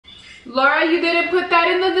Laura, you didn't put that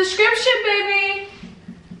in the description, baby.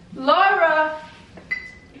 Laura.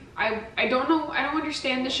 I don't know, I don't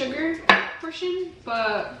understand the sugar portion,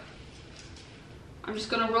 but I'm just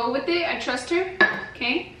gonna roll with it. I trust her,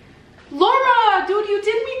 okay? Laura, dude, you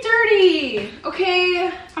did me dirty.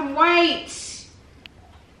 Okay, I'm white.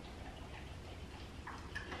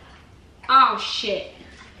 Oh, shit.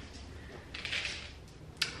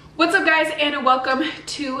 What's up, guys, and welcome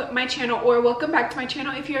to my channel, or welcome back to my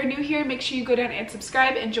channel. If you're new here, make sure you go down and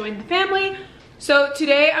subscribe and join the family. So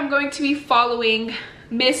today I'm going to be following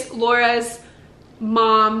Miss Laura's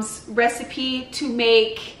mom's recipe to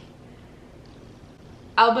make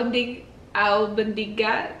Albondigas.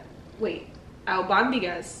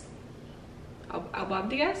 Albondigas?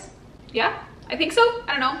 Yeah, I think so.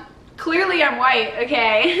 I don't know. Clearly I'm white,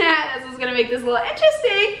 okay? This is gonna make this a little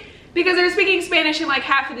interesting because they're speaking Spanish in like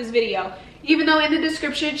half of this video. Even though in the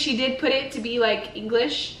description she did put it to be like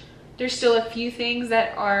English, there's still a few things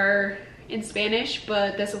that are in Spanish,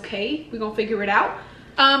 but that's okay. We're gonna figure it out.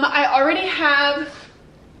 I already have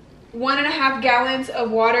 1.5 gallons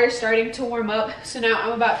of water starting to warm up. So now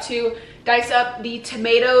I'm about to dice up the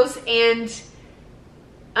tomatoes and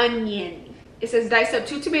onion. It says dice up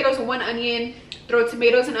 2 tomatoes and 1 onion. Throw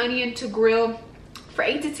tomatoes and onion to grill for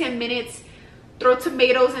 8 to 10 minutes. Throw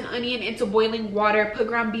tomatoes and onion into boiling water. Put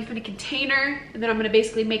ground beef in a container. And then I'm gonna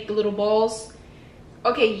basically make the little balls.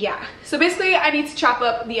 Okay, yeah. So basically I need to chop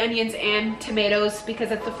up the onions and tomatoes because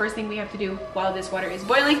that's the first thing we have to do while this water is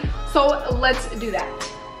boiling. So let's do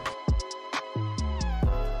that.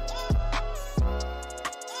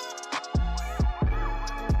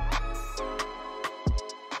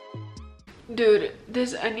 Dude,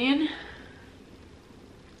 this onion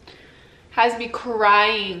has me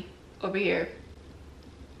crying over here.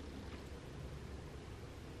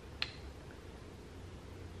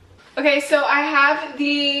 Okay, so I have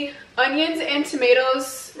the onions and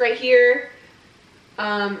tomatoes right here,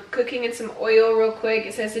 cooking in some oil real quick.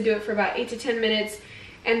 It says to do it for about 8 to 10 minutes.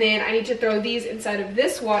 And then I need to throw these inside of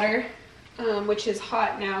this water, which is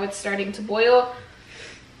hot now. It's starting to boil.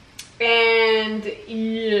 And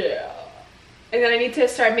yeah. And then I need to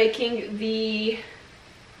start making the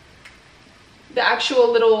actual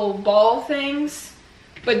little ball things.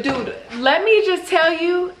 But dude, let me just tell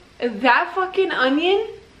you, that fucking onion,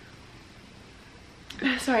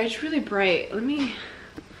 sorry, it's really bright. Let me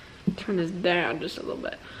turn this down just a little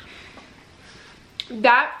bit.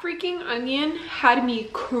 That freaking onion had me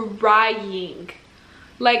crying.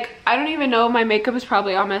 Like, I don't even know, my makeup is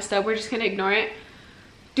probably all messed up. We're just gonna ignore it.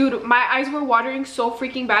 Dude, my eyes were watering so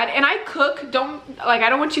freaking bad. And I cook, I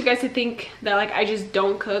don't want you guys to think that like I just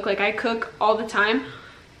don't cook. Like, I cook all the time,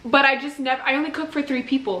 but I only cook for 3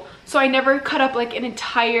 people. So I never cut up like an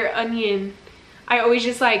entire onion. I always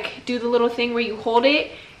just like do the little thing where you hold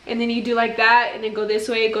it and then you do like that and then go this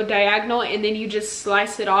way, go diagonal, and then you just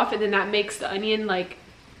slice it off, and then that makes the onion like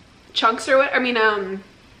chunks or what,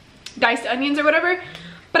 diced onions or whatever.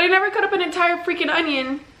 But I never cut up an entire freaking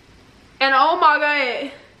onion. And oh my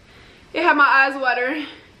god, it had my eyes watering. I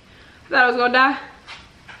thought I was gonna die.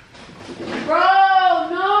 Bro,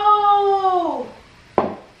 no!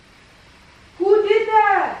 Who did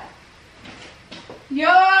that?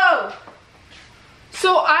 Yo!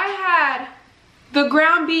 So I had the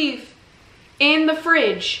ground beef in the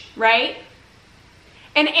fridge, right?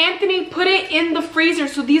 And Anthony put it in the freezer.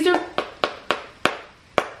 So these are...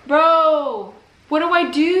 Bro, what do I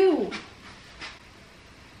do?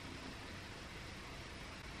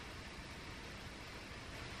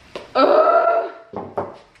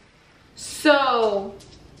 So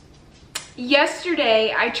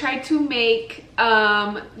yesterday I tried to make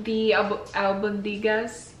the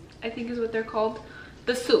Albondigas, I think is what they're called,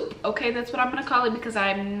 the soup. Okay, that's what I'm gonna call it because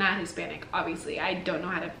I'm not Hispanic, obviously. I don't know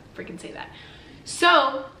how to freaking say that.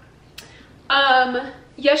 So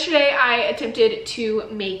yesterday I attempted to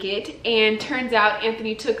make it, and turns out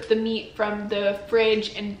Anthony took the meat from the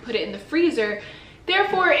fridge and put it in the freezer.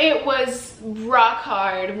 Therefore, it was rock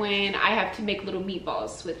hard when I have to make little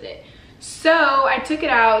meatballs with it. So I took it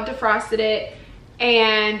out, defrosted it,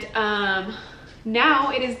 and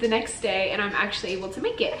now it is the next day and I'm actually able to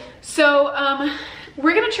make it. So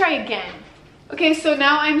we're gonna try again. Okay, so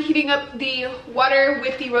now I'm heating up the water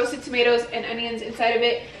with the roasted tomatoes and onions inside of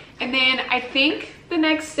it. And then I think the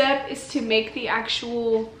next step is to make the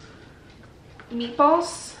actual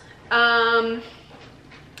meatballs.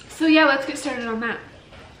 So yeah, let's get started on that.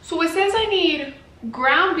 So it says I need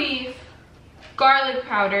ground beef, garlic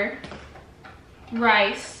powder,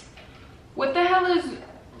 rice. What the hell is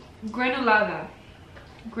granulada?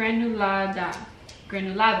 Granulada.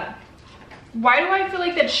 Why do I feel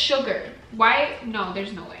like that's sugar? Why? No,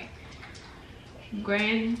 there's no way.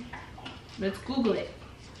 Let's Google it.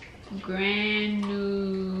 Granulada.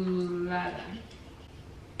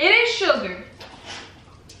 It is sugar.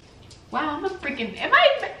 Wow, I'm a freaking, am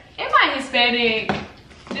I Hispanic?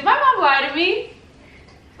 Did my mom lie to me?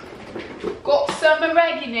 Got some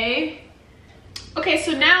oregano. Okay,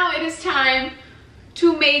 so now it is time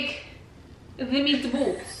to make the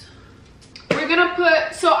meatballs. We're gonna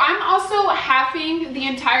put, so I'm also halving the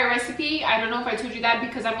entire recipe. I don't know if I told you that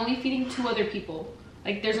because I'm only feeding 2 other people.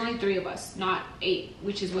 Like there's only 3 of us, not 8,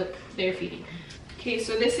 which is what they're feeding. Okay,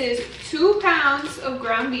 so this is 2 pounds of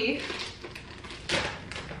ground beef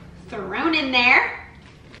thrown in there.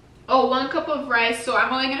 Oh, 1 cup of rice. So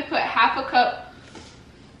I'm only gonna put half a cup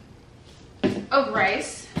of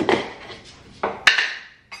rice.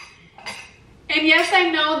 And yes, I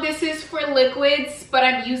know this is for liquids, but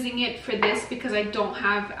I'm using it for this because I don't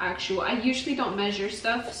have actual, I usually don't measure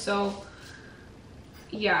stuff. So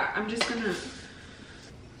yeah, I'm just gonna,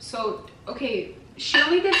 so, okay, she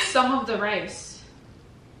only did some of the rice.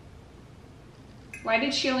 Why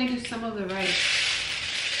did she only do some of the rice?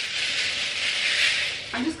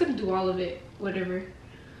 I'm just gonna do all of it, whatever.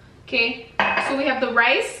 Okay, so we have the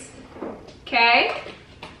rice, okay?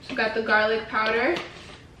 So we got the garlic powder.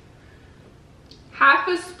 Half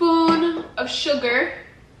a spoon of sugar.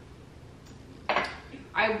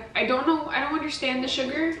 I don't know, I don't understand the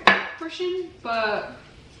sugar portion, but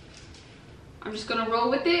I'm just gonna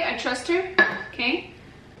roll with it. I trust her, okay?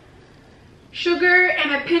 Sugar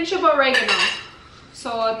and a pinch of oregano.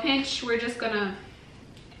 So a pinch, we're just gonna,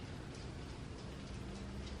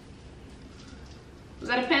 was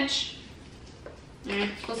that a pinch? Yeah,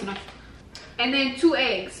 close enough. And then 2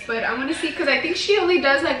 eggs, but I'm gonna see, because I think she only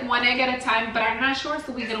does like 1 egg at a time, but I'm not sure,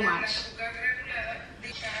 so we're gonna watch.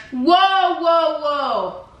 Whoa, whoa,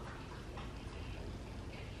 whoa.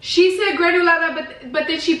 She said granulada, but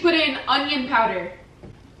then she put in onion powder.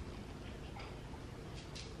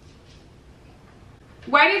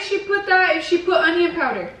 Why did she put that if she put onion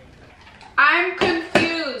powder? I'm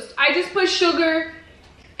confused. I just put sugar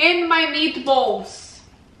in my meatballs.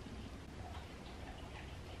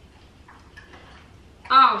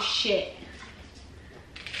 Oh shit.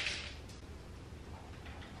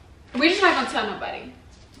 We're just not gonna tell nobody.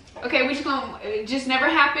 Okay, we're just gonna, it just never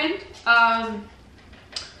happened.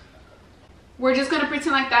 We're just gonna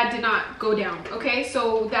pretend like that did not go down. Okay,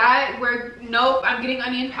 so that, nope, I'm getting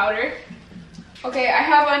onion powder. Okay, I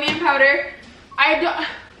have onion powder.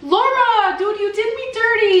 Laura, dude, you did me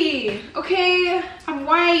dirty. Okay, I'm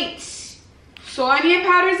white. So onion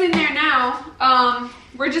powder's in there now.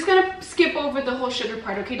 We're just gonna skip over the whole sugar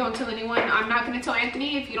part, okay? Don't tell anyone. I'm not gonna tell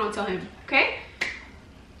Anthony if you don't tell him, okay?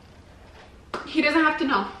 He doesn't have to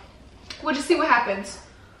know. We'll just see what happens.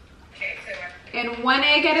 Okay, so and 1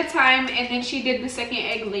 egg at a time, and then she did the 2nd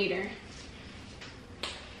egg later.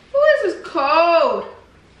 Oh, this is cold.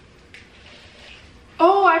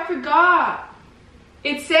 Oh, I forgot.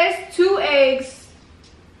 It says 2 eggs,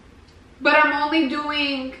 but I'm only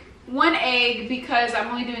doing 1 egg because I'm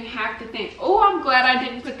only doing half the thing. Oh, I'm glad I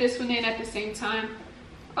didn't put this one in at the same time.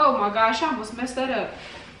 Oh my gosh, I almost messed that up.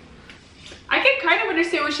 I can kind of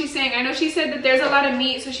understand what she's saying. I know she said that there's a lot of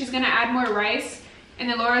meat, so she's gonna add more rice. And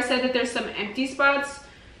then Laura said that there's some empty spots.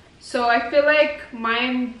 So I feel like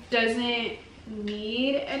mine doesn't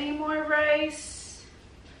need any more rice.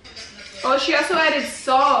 Oh, she also added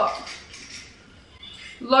salt.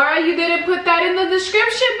 Laura, you didn't put that in the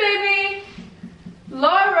description, baby.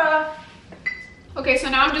 Laura. Okay, so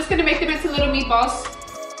now I'm just gonna make them into little meatballs.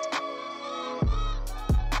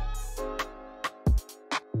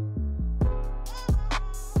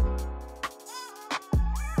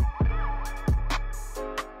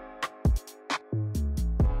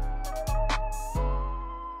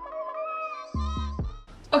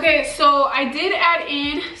 Okay, so I did add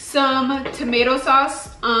in some tomato sauce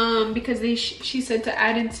because she said to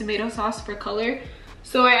add in tomato sauce for color.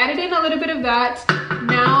 So I added in a little bit of that.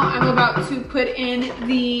 Now I'm about to put in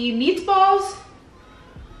the meatballs.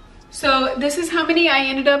 So this is how many I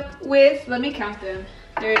ended up with. Let me count them.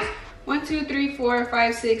 There's 1, 2, 3, 4,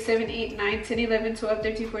 5, 6, 7, 8, 9, 10, 11, 12,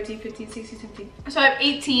 13, 14, 15, 16, 17. So I have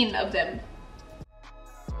 18 of them.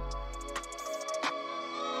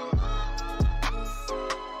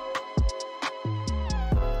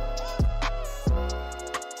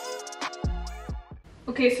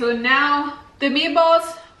 Okay, so now the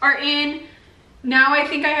meatballs are in. Now I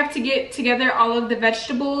think I have to get together all of the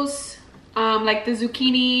vegetables, like the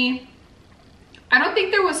zucchini. I don't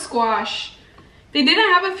think there was squash. They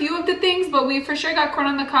didn't have a few of the things, but we for sure got corn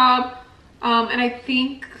on the cob. And I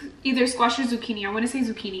think either squash or zucchini. I want to say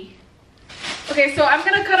zucchini. Okay, so I'm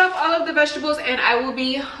gonna cut off all of the vegetables and I will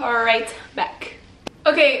be right back.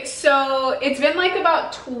 Okay, so it's been like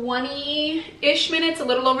about 20-ish minutes, a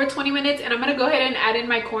little over 20 minutes, and I'm gonna go ahead and add in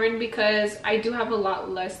my corn because I do have a lot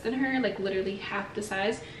less than her, like literally half the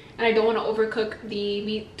size, and I don't want to overcook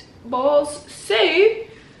the meatballs. So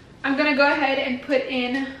I'm gonna go ahead and put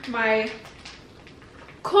in my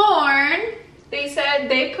corn. They said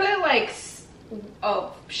they put like a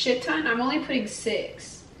shit ton. I'm only putting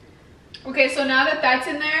 6. Okay, so now that that's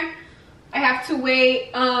in there, I have to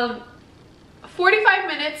wait 45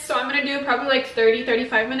 minutes, so I'm gonna do probably like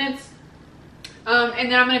 35 minutes, and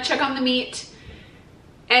then I'm gonna check on the meat,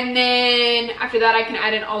 and then after that I can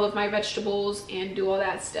add in all of my vegetables and do all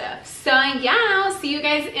that stuff. So yeah, I'll see you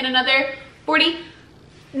guys in another 40,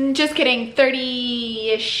 just kidding,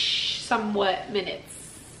 30-ish somewhat minutes.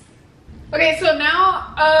 Okay, so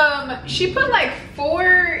now she put like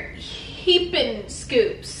 4 heaping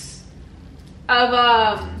scoops of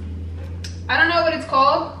I don't know what it's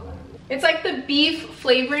called. It's like the beef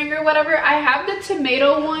flavoring or whatever. I have the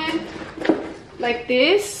tomato one like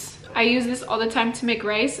this. I use this all the time to make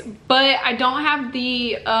rice, but I don't have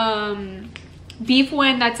the beef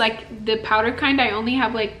one that's like the powder kind. I only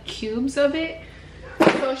have like cubes of it.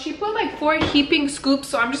 So she put like 4 heaping scoops,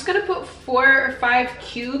 so I'm just gonna put 4 or 5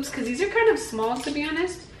 cubes because these are kind of small, to be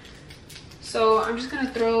honest. So I'm just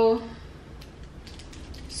gonna throw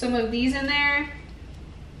some of these in there.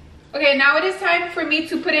 Okay, now it is time for me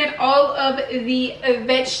to put in all of the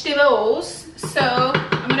vegetables. So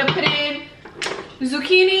I'm gonna put in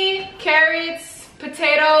zucchini, carrots,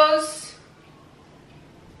 potatoes.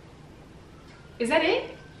 Is that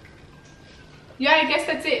it? Yeah, I guess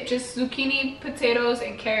that's it. Just zucchini, potatoes,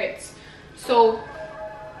 and carrots. So,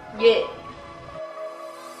 yeah.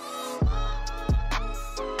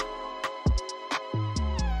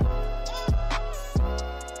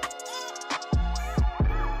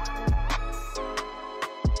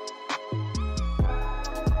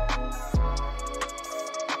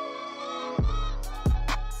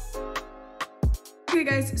 Okay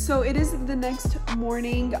guys, so it is the next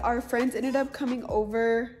morning. Our friends ended up coming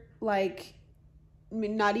over like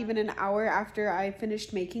not even an hour after I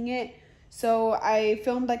finished making it. So I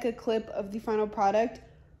filmed like a clip of the final product.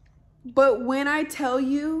 But when I tell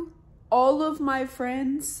you, all of my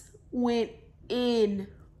friends went in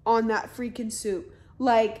on that freaking soup.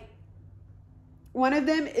 Like, one of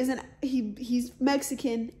them he's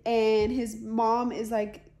Mexican, and his mom is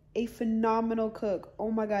like a phenomenal cook.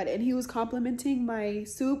 Oh my god. And he was complimenting my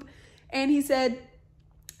soup, and he said,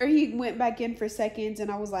 or he went back in for seconds, and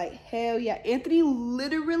I was like, hell yeah. Anthony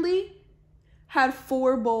literally had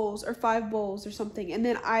 4 bowls or 5 bowls or something, and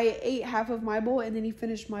then I ate half of my bowl, and then he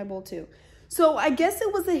finished my bowl too. So I guess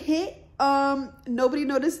it was a hit. Nobody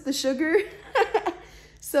noticed the sugar.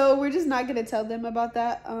 So we're just not gonna tell them about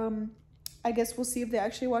that. I guess we'll see if they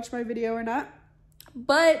actually watch my video or not.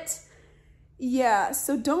 But yeah,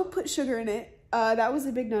 so don't put sugar in it. That was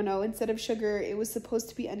a big no-no. Instead of sugar, it was supposed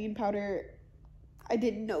to be onion powder. I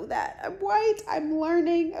didn't know that. I'm white. I'm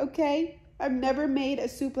learning, okay? I've never made a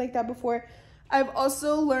soup like that before. I've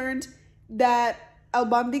also learned that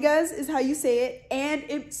Albondigas is how you say it, and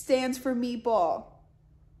it stands for meatball.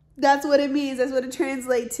 That's what it means. That's what it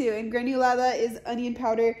translates to. And granulada is onion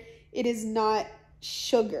powder. It is not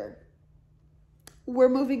sugar. We're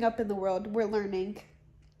moving up in the world. We're learning.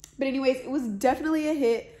 But anyways, it was definitely a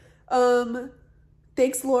hit.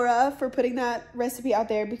 Thanks, Laura, for putting that recipe out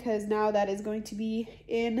there, because now that is going to be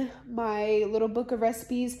in my little book of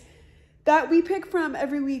recipes that we pick from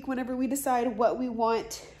every week whenever we decide what we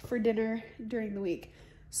want for dinner during the week.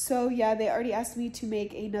 So yeah, they already asked me to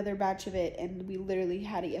make another batch of it, and we literally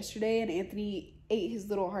had it yesterday, and Anthony ate his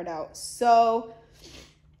little heart out. So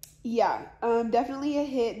yeah, definitely a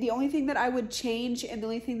hit. The only thing that I would change, and the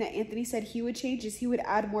only thing that Anthony said he would change, is he would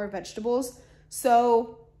add more vegetables.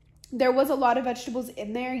 So there was a lot of vegetables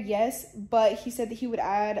in there, yes, but he said that he would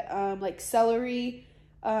add like celery.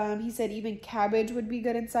 He said even cabbage would be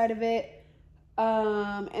good inside of it.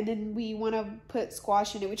 And then we want to put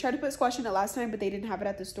squash in it. We tried to put squash in it last time, but they didn't have it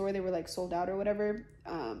at the store. They were like sold out or whatever.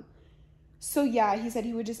 So yeah, he said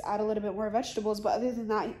he would just add a little bit more vegetables, but other than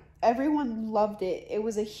that, everyone loved it. It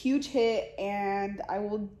was a huge hit, and I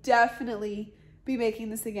will definitely be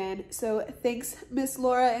making this again. So thanks, Miss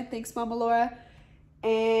Laura, and thanks, Mama Laura.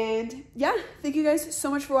 And yeah, thank you guys so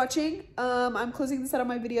much for watching. I'm closing this out of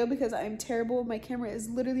my video because I'm terrible. My camera is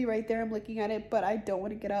literally right there. I'm looking at it, but I don't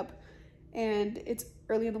want to get up, and it's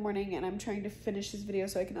early in the morning, and I'm trying to finish this video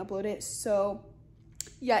so I can upload it. So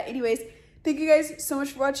yeah, anyways, thank you guys so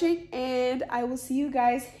much for watching, and I will see you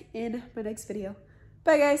guys in my next video.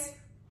 Bye guys.